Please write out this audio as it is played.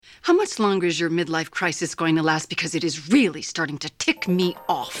How much longer is your midlife crisis going to last? Because it is really starting to tick me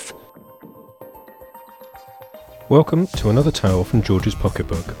off. Welcome to another tale from George's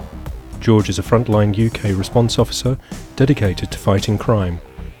Pocketbook. George is a frontline UK response officer dedicated to fighting crime,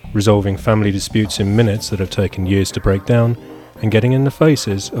 resolving family disputes in minutes that have taken years to break down, and getting in the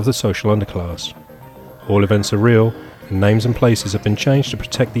faces of the social underclass. All events are real, and names and places have been changed to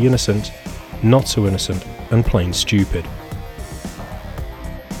protect the innocent, not so innocent, and plain stupid.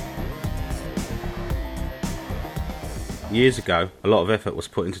 Years ago, a lot of effort was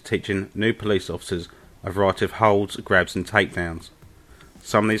put into teaching new police officers a variety of holds, grabs and takedowns.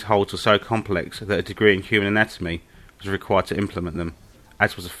 Some of these holds were so complex that a degree in human anatomy was required to implement them,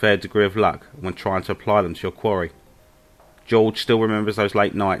 as was a fair degree of luck when trying to apply them to your quarry. George still remembers those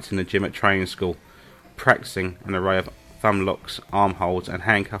late nights in the gym at training school, practicing an array of thumb locks, arm holds and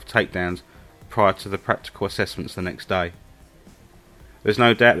handcuff takedowns prior to the practical assessments the next day. There's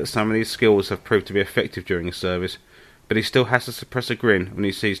no doubt that some of these skills have proved to be effective during his service, but he still has to suppress a grin when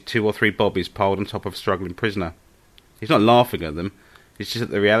he sees 2 or 3 bobbies piled on top of a struggling prisoner. He's not laughing at them, it's just that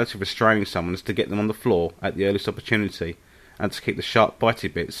the reality of restraining someone is to get them on the floor at the earliest opportunity and to keep the sharp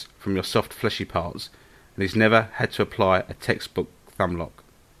bitey bits from your soft fleshy parts, and he's never had to apply a textbook thumb lock.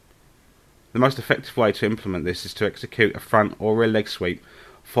 The most effective way to implement this is to execute a front or rear leg sweep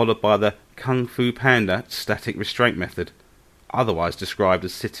followed by the Kung Fu Panda static restraint method, otherwise described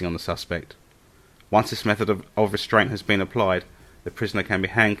as sitting on the suspect. Once this method of restraint has been applied, the prisoner can be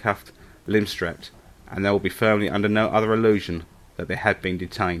handcuffed, limb strapped, and they will be firmly under no other illusion that they had been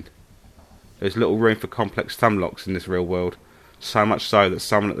detained. There is little room for complex thumb locks in this real world, so much so that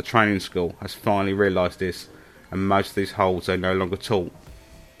someone at the training school has finally realised this, and most of these holds are no longer taught.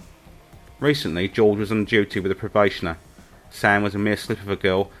 Recently, George was on duty with a probationer. Sam was a mere slip of a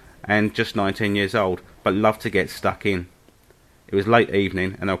girl and just 19 years old, but loved to get stuck in. It was late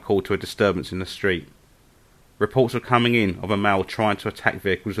evening and they were called to a disturbance in the street. Reports were coming in of a male trying to attack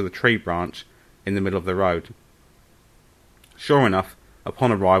vehicles with a tree branch in the middle of the road. Sure enough,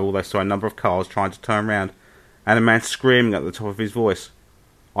 upon arrival they saw a number of cars trying to turn round and a man screaming at the top of his voice.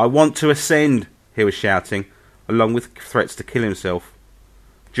 "I want to ascend," he was shouting, along with threats to kill himself.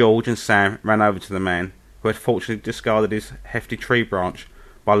 George and Sam ran over to the man, who had fortunately discarded his hefty tree branch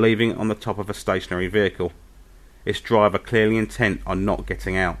by leaving it on the top of a stationary vehicle, its driver clearly intent on not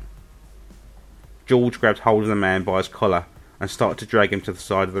getting out. George grabbed hold of the man by his collar and started to drag him to the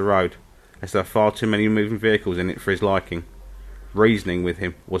side of the road, as there were far too many moving vehicles in it for his liking. Reasoning with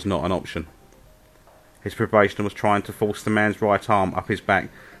him was not an option. His probationer was trying to force the man's right arm up his back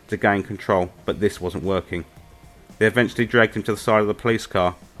to gain control, but this wasn't working. They eventually dragged him to the side of the police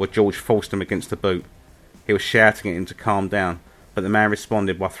car, where George forced him against the boot. He was shouting at him to calm down, but the man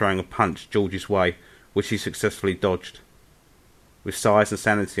responded by throwing a punch George's way, which he successfully dodged. With size and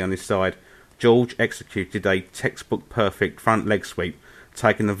sanity on his side, George executed a textbook perfect front leg sweep,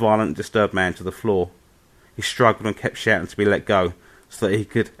 taking the violent disturbed man to the floor. He struggled and kept shouting to be let go, so that he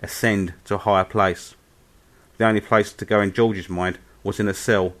could ascend to a higher place. The only place to go in George's mind was in a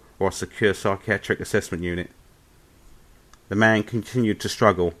cell or a secure psychiatric assessment unit. The man continued to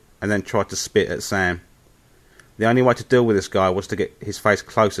struggle and then tried to spit at Sam. The only way to deal with this guy was to get his face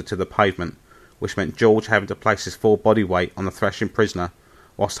closer to the pavement, which meant George having to place his full body weight on the thrashing prisoner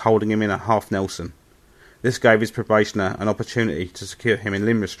whilst holding him in a half Nelson. This gave his probationer an opportunity to secure him in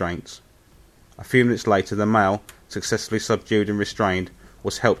limb restraints. A few minutes later, the male, successfully subdued and restrained,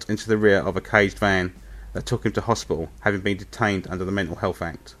 was helped into the rear of a caged van that took him to hospital, having been detained under the Mental Health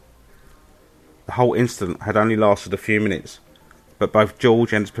Act. The whole incident had only lasted a few minutes, but both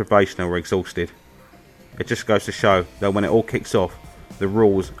George and his probationer were exhausted. It just goes to show that when it all kicks off, the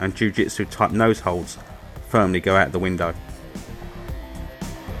rules and jiu-jitsu type nose holds firmly go out the window.